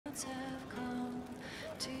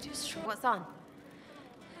What's on?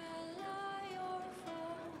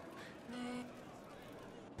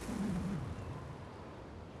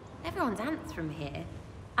 Everyone's ants from here.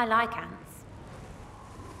 I like ants.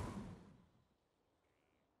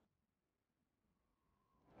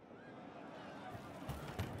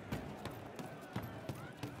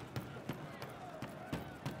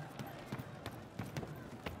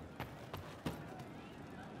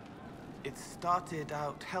 It started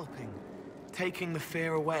out helping, taking the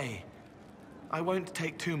fear away. I won't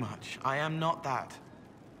take too much. I am not that.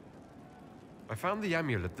 I found the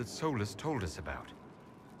amulet that Solus told us about.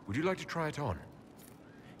 Would you like to try it on?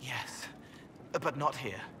 Yes, but not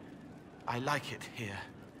here. I like it here.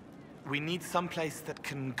 We need someplace that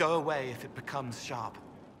can go away if it becomes sharp.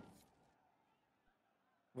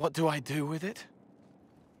 What do I do with it?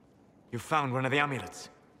 You found one of the amulets.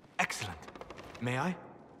 Excellent. May I?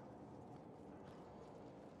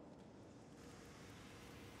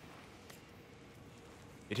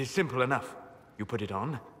 It is simple enough. You put it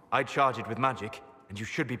on, I charge it with magic, and you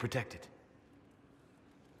should be protected.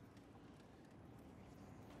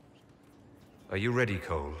 Are you ready,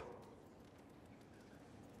 Cole?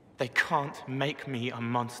 They can't make me a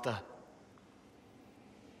monster.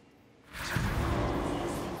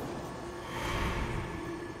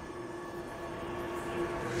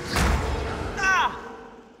 Ah!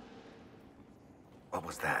 What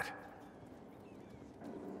was that?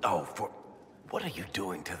 Oh, what are you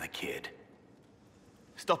doing to the kid?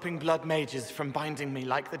 Stopping blood mages from binding me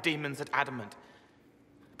like the demons at Adamant.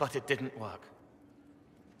 But it didn't work.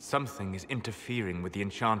 Something is interfering with the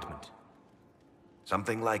enchantment.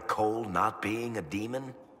 Something like Cole not being a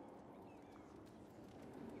demon?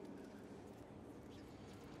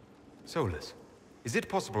 Solus, is it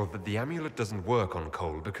possible that the amulet doesn't work on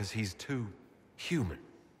Cole because he's too human?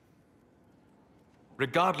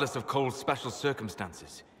 Regardless of Cole's special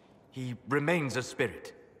circumstances, he remains a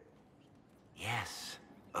spirit. Yes,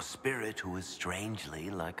 a spirit who is strangely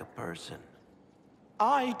like a person.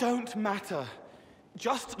 I don't matter.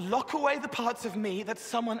 Just lock away the parts of me that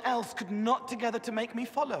someone else could knot together to make me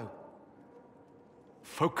follow.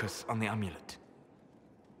 Focus on the amulet.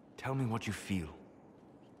 Tell me what you feel.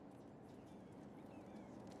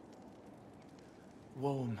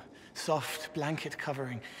 Warm, soft blanket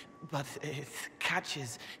covering, but it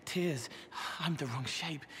catches tears. I'm the wrong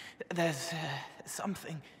shape. There's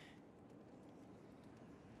something.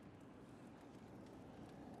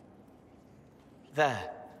 There.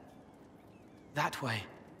 That way.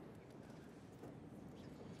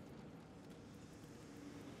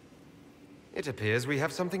 It appears we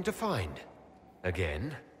have something to find.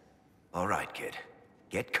 Again? All right, kid.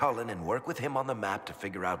 Get Cullen and work with him on the map to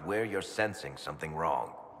figure out where you're sensing something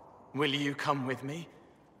wrong. Will you come with me?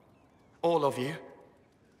 All of you?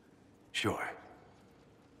 Sure.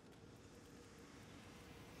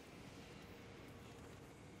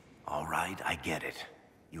 All right, I get it.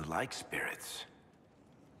 You like spirits.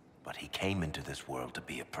 But he came into this world to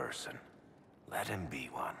be a person. Let him be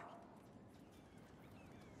one.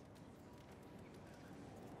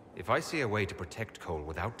 If I see a way to protect Cole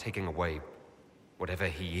without taking away whatever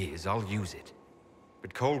he is, I'll use it.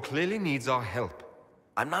 But Cole clearly needs our help.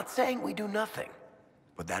 I'm not saying we do nothing.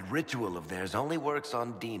 But that ritual of theirs only works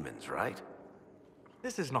on demons, right?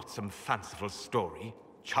 This is not some fanciful story,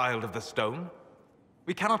 child of the stone.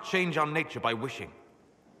 We cannot change our nature by wishing.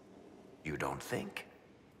 You don't think?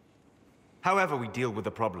 However we deal with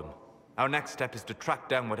the problem, our next step is to track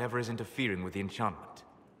down whatever is interfering with the enchantment.